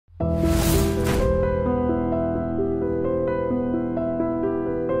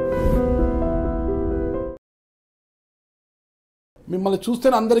మిమ్మల్ని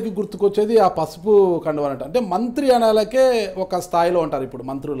చూస్తేనే అందరికీ గుర్తుకొచ్చేది ఆ పసుపు కండువా అంటే మంత్రి అనాలకే ఒక స్థాయిలో ఉంటారు ఇప్పుడు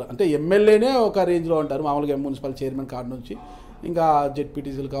మంత్రులు. అంటే ఎమ్మెల్యేనే ఒక రేంజ్లో ఉంటారు మామూలుగా, మున్సిపల్ చైర్మన్ కాడ నుంచి ఇంకా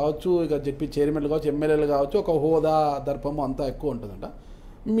జెడ్పీటీసీలు కావచ్చు, ఇక జెడ్పీ చైర్మన్లు కావచ్చు, ఎమ్మెల్యేలు కావచ్చు, ఒక హోదా దర్పము అంతా ఎక్కువ ఉంటుందంట.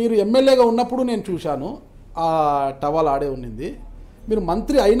 మీరు ఎమ్మెల్యేగా ఉన్నప్పుడు నేను చూశాను ఆ టవాల్ ఆడే ఉన్నింది. మీరు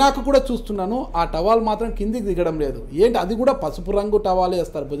మంత్రి అయినాక కూడా చూస్తున్నాను ఆ టవాల్ మాత్రం కిందికి దిగడం లేదు. ఏంటి అది కూడా పసుపు రంగు టవాలే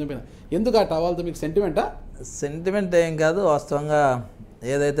వేస్తారు భుజం పైన, ఎందుకు ఆ టవాల్తో మీకు సెంటిమెంటా? సెంటిమెంట్ ఏం కాదు, వాస్తవంగా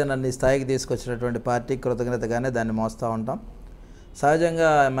ఏదైతే నన్ను ఈ స్థాయికి తీసుకొచ్చినటువంటి పార్టీ కృతజ్ఞతగానే దాన్ని మోస్తూ ఉంటాం. సహజంగా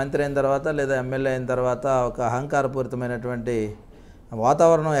మంత్రి అయిన తర్వాత లేదా ఎమ్మెల్యే అయిన తర్వాత ఒక అహంకారపూరితమైనటువంటి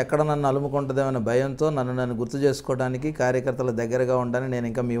వాతావరణం ఎక్కడ నన్ను అలుముకుంటుందేమనే భయంతో నన్ను గుర్తు చేసుకోవడానికి, కార్యకర్తల దగ్గరగా ఉండడానికి, నేను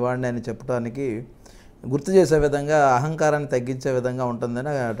ఇంకా మీ వాడిని అని చెప్పడానికి గుర్తు చేసే విధంగా, అహంకారాన్ని తగ్గించే విధంగా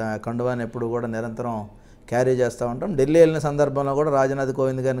ఉంటుందని కండువాని ఎప్పుడు కూడా నిరంతరం క్యారీ చేస్తూ ఉంటాం. ఢిల్లీ వెళ్ళిన సందర్భంలో కూడా రాజనాథ్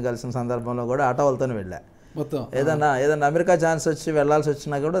కోవింద్ గారిని కలిసిన సందర్భంలో కూడా ఆ టవల్తోనే వెళ్ళా. మొత్తం ఏదన్నా అమెరికా ఛాన్స్ వచ్చి వెళ్ళాల్సి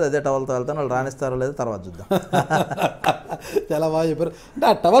వచ్చినా కూడా అదే టవల్తో వెళ్తాను. వాళ్ళు రాణిస్తారో లేదో తర్వాత చూద్దాం. చాలా బాగా చెప్పారు. అంటే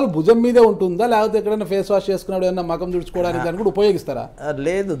ఆ టవల్ భుజం మీదే ఉంటుందా, లేకపోతే ఎక్కడైనా ఫేస్ వాష్ చేసుకున్నాడు ఏమన్నా మకం తుడుచుకోవడానికి దాన్ని కూడా ఉపయోగిస్తారా?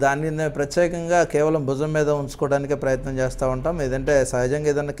 లేదు, దాన్ని ప్రత్యేకంగా కేవలం భుజం మీద ఉంచుకోవడానికే ప్రయత్నం చేస్తూ ఉంటాం. ఏదంటే సహజంగా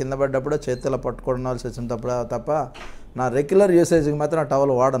ఏదన్నా కింద పడ్డప్పుడు చేతిలో పట్టుకోవాల్సి వచ్చినప్పుడు తప్ప నా రెగ్యులర్ యూసేజ్కి మాత్రం ఆ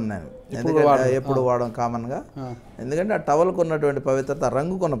టవల్ వాడను నేను. ఎందుకంటే ఎప్పుడు వాడడం కామన్గా, ఎందుకంటే ఆ టవల్కు ఉన్నటువంటి పవిత్రత,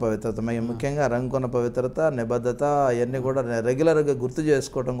 రంగుకున్న పవిత్రత, ముఖ్యంగా రంగుకున్న పవిత్రత, నిబద్ధత అవన్నీ కూడా రెగ్యులర్గా గుర్తు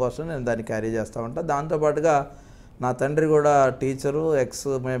చేసుకోవడం కోసం నేను దాన్ని క్యారీ చేస్తూ ఉంటాను. దాంతోపాటుగా నా తండ్రి కూడా టీచరు, ఎక్స్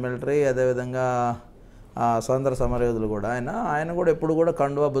మిలిటరీ, అదేవిధంగా స్వతంత్ర సమరయోధులు కూడా. ఆయన కూడా ఎప్పుడు కూడా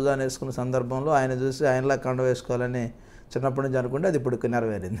కండువా భుజాన్ని వేసుకున్న సందర్భంలో ఆయన చూసి ఆయనలా కండువా వేసుకోవాలని చిన్నప్పటి నుంచి అనుకుంటే అది ఇప్పుడు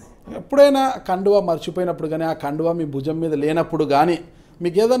నెరవేరింది. ఎప్పుడైనా కండువా మర్చిపోయినప్పుడు కానీ, ఆ కండువా మీ భుజం మీద లేనప్పుడు కానీ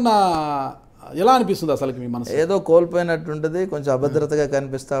మీకు ఏదన్నా ఎలా అనిపిస్తుంది అసలు మీ మనసు? ఏదో కోల్పోయినట్టుంటుంది, కొంచెం అభద్రతగా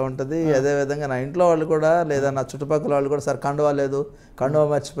కనిపిస్తూ ఉంటుంది. అదేవిధంగా నా ఇంట్లో వాళ్ళు కూడా లేదా నా చుట్టుపక్కల వాళ్ళు కూడా, సార్ కండువా లేదు, కండువా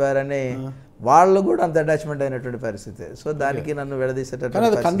మర్చిపోయారని వాళ్ళు కూడా అంత అటాచ్మెంట్ అయినటువంటి పరిస్థితి. సో దానికి నన్ను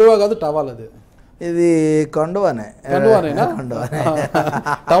విడదీసేటటువంటి కండువా కాదు టవల్, అది ఇది కండువానే.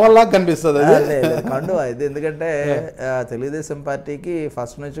 టవల్ లాగా కనిపిస్తుంది కండువా ఇది. ఎందుకంటే తెలుగుదేశం పార్టీకి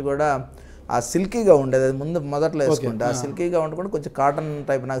ఫస్ట్ నుంచి కూడా ఆ సిల్కీగా ఉండేది, అది మొదట్లో వేసుకుంటే ఆ సిల్కీగా ఉండకుండా కొంచెం కాటన్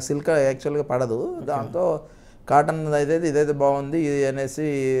టైప్, నాకు సిల్క్ యాక్చువల్గా పడదు, దాంతో కాటన్ అయితే ఇదైతే బాగుంది ఇది అనేసి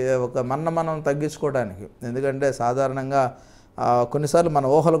ఒక మనం తగ్గించుకోవడానికి. ఎందుకంటే సాధారణంగా కొన్నిసార్లు మన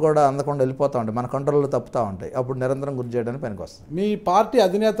ఊహలు కూడా అందకుండా వెళ్ళిపోతూ ఉంటాయి, మన కంట్రోల్లో తప్పుతూ ఉంటాయి, అప్పుడు నిరంతరం గుర్తు చేయడానికి పనికి వస్తుంది. మీ పార్టీ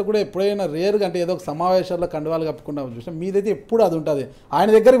అధినేత కూడా ఎప్పుడైనా రేరుగా, అంటే ఏదో ఒక సమావేశాల్లో కండువాలు కప్పుకుంటా చూసాం, మీదైతే ఎప్పుడు అది ఉంటుంది. ఆయన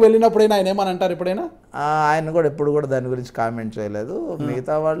దగ్గరికి వెళ్ళినప్పుడైనా ఆయన ఏమని అంటారు ఎప్పుడైనా? ఆయన కూడా ఎప్పుడు కూడా దాని గురించి కామెంట్ చేయలేదు.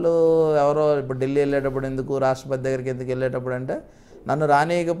 మిగతా వాళ్ళు ఎవరో ఇప్పుడు ఢిల్లీ వెళ్ళేటప్పుడు ఎందుకు, రాష్ట్రపతి దగ్గరికి ఎందుకు వెళ్ళేటప్పుడు అంటే నన్ను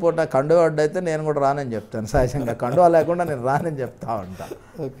రానియకపోతే కండువా అయితే నేను కూడా రానని చెప్తాను. సహజంగా కండువా లేకుండా నేను రానని చెప్తా ఉంటాను.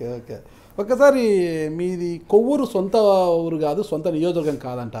 Okay okay. ఒకసారి మీది కొవ్వూరు సొంత ఊరు కాదు, సొంత నియోజకవర్గం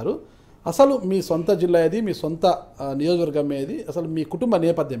కాదంటారు. అసలు మీ సొంత జిల్లా ఏది, మీ సొంత నియోజకవర్గం ఏది, అసలు మీ కుటుంబ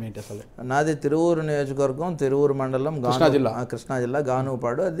నేపథ్యం ఏంటి? అసలు నాది తిరువూరు నియోజకవర్గం, తిరువూరు మండలం, కృష్ణా జిల్లా,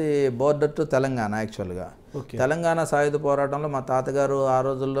 గానుపాడు. అది బోర్డర్ టు తెలంగాణ. యాక్చువల్గా తెలంగాణ సాయుధ పోరాటంలో మా తాతగారు ఆ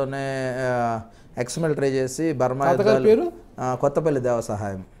రోజుల్లోనే ఎక్స్ మిలిటరీ చేసి బర్మా, పేరు కొత్తపల్లి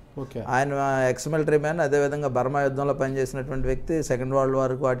దేవసహాయం, ఆయన ఎక్స్ మిలిటరీ మ్యాన్. అదేవిధంగా బర్మా యుద్ధంలో పనిచేసినటువంటి వ్యక్తి, సెకండ్ వరల్డ్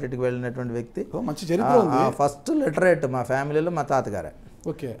వార్కు అటు ఇటుకు వెళ్ళినటువంటి వ్యక్తి. మంచి చరిత్ర ఉంది. ఫస్ట్ లిటరేట్ మా ఫ్యామిలీలో మా తాతగారే.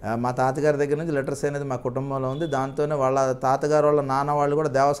 ఓకే. మా తాతగారి దగ్గర నుంచి లిటరసీ అనేది మా కుటుంబంలో ఉంది. దాంతోనే వాళ్ళ తాతగారు వాళ్ళ నాన్న వాళ్ళు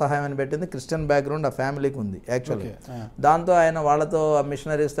కూడా దేవసహాయం అని పెట్టింది. క్రిస్టియన్ బ్యాక్గ్రౌండ్ ఆ ఫ్యామిలీకి ఉంది యాక్చువల్గా. దాంతో ఆయన వాళ్ళతో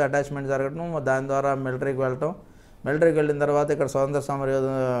మిషనరీస్తో అటాచ్మెంట్ జరగడం, దాని ద్వారా మిలిటరీకి వెళ్ళటం, మిలిటరీకి వెళ్ళిన తర్వాత ఇక్కడ స్వతంత్ర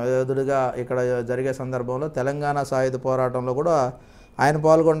సమరయోధుడిగా ఇక్కడ జరిగే సందర్భంలో తెలంగాణ సాయుధ పోరాటంలో కూడా ఆయన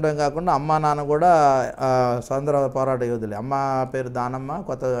పాల్గొనడం కాకుండా అమ్మ నాన్న కూడా స్వతంత్ర పోరాట యోధులే. అమ్మ పేరు దానమ్మ,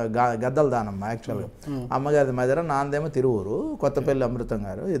 గద్దల దానమ్మ యాక్చువల్గా. అమ్మగారి మధ్య, నాన్నదేమో తిరువూరు, కొత్తపల్లి అమృతం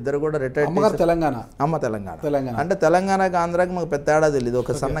గారు, ఇద్దరు కూడా రిటైర్డ్. తెలంగాణ. అమ్మ తెలంగాణ. అంటే తెలంగాణకి ఆంధ్రాకి మాకు పెద్ద తేడా తెలియదు,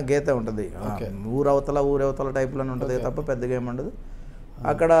 ఒక సన్న గీత ఉంటుంది, ఊరవతల టైప్లోనే ఉంటుంది తప్ప పెద్దగా ఏముండదు.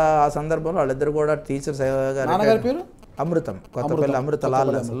 అక్కడ ఆ సందర్భంలో వాళ్ళిద్దరు కూడా టీచర్స్. పేరు అమృతం, కొత్తపల్లి అమృత లాల్.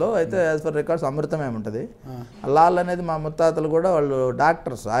 అసలు అయితే యాజ్ పర్ రికార్డ్స్ అమృతం ఏముంటుంది. లాల్ అనేది మా ముత్తాతలు కూడా వాళ్ళు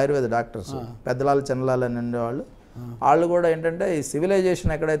డాక్టర్స్, ఆయుర్వేద డాక్టర్స్, పెద్దలాల్ చిన్నలాల్ అని ఉండేవాళ్ళు. వాళ్ళు కూడా ఏంటంటే ఈ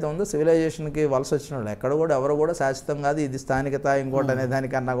సివిలైజేషన్ ఎక్కడైతే ఉందో సివిలైజేషన్కి వలస వచ్చిన వాళ్ళు ఎక్కడ కూడా ఎవరు కూడా శాశ్వతం కాదు, ఇది స్థానికత ఇంకోటి అనే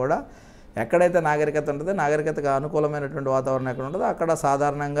దానికన్నా కూడా ఎక్కడైతే నాగరికత ఉంటుందో, నాగరికతకు అనుకూలమైనటువంటి వాతావరణం ఎక్కడ ఉంటుందో అక్కడ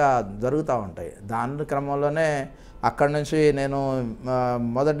సాధారణంగా జరుగుతూ ఉంటాయి. దాని క్రమంలోనే అక్కడి నుంచి నేను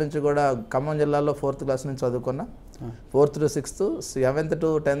మొదటి నుంచి కూడా ఖమ్మం జిల్లాలో 4th క్లాస్ నుంచి చదువుకున్నా. 4th to 6th, 7th to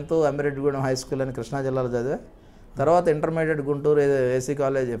 10th అమ్మిరెడ్డిగూడెం high school అని కృష్ణా జిల్లాలో చదివా. తర్వాత intermediate Guntur AC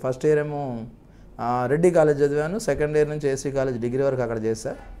college first year ఏమో రెడ్డి కాలేజ్ చదివాను, సెకండ్ ఇయర్ నుంచి ఏసీ కాలేజ్ డిగ్రీ వరకు అక్కడ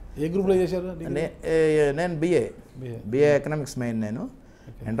చేశా. ఏ గ్రూప్లో చేశారు? నేను బిఏ ఎకనామిక్స్ మెయిన్. నేను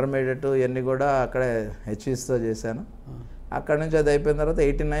ఇంటర్మీడియట్ ఇవన్నీ కూడా అక్కడే హెచ్ఈస్తో చేశాను. అక్కడ నుంచి అది అయిపోయిన తర్వాత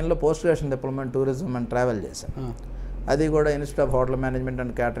 89లో post graduation diploma in tourism and travel చేశాను. అది కూడా institute of hotel management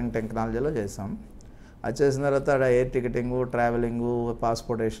and catering టెక్నాలజీలో చేసాం. అది చేసిన తర్వాత ఎయిర్ టికెటింగు, ట్రావెలింగు,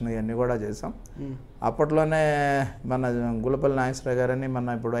 పాస్పోర్టేషన్ ఇవన్నీ కూడా చేసాం. అప్పట్లోనే మన గులపల్లి నాగేశ్వర గారని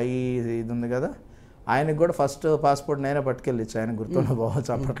మన ఇప్పుడు ఇది ఉంది కదా, ఆయనకి కూడా ఫస్ట్ పాస్పోర్ట్ నేనే పట్టుకెళ్ళి ఇచ్చి ఆయన గుర్తుండ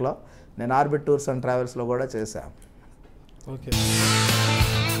పోవచ్చు. అప్పట్లో నేను ఆర్బిట్ టూర్స్ అండ్ ట్రావెల్స్లో కూడా చేశాను. ఓకే.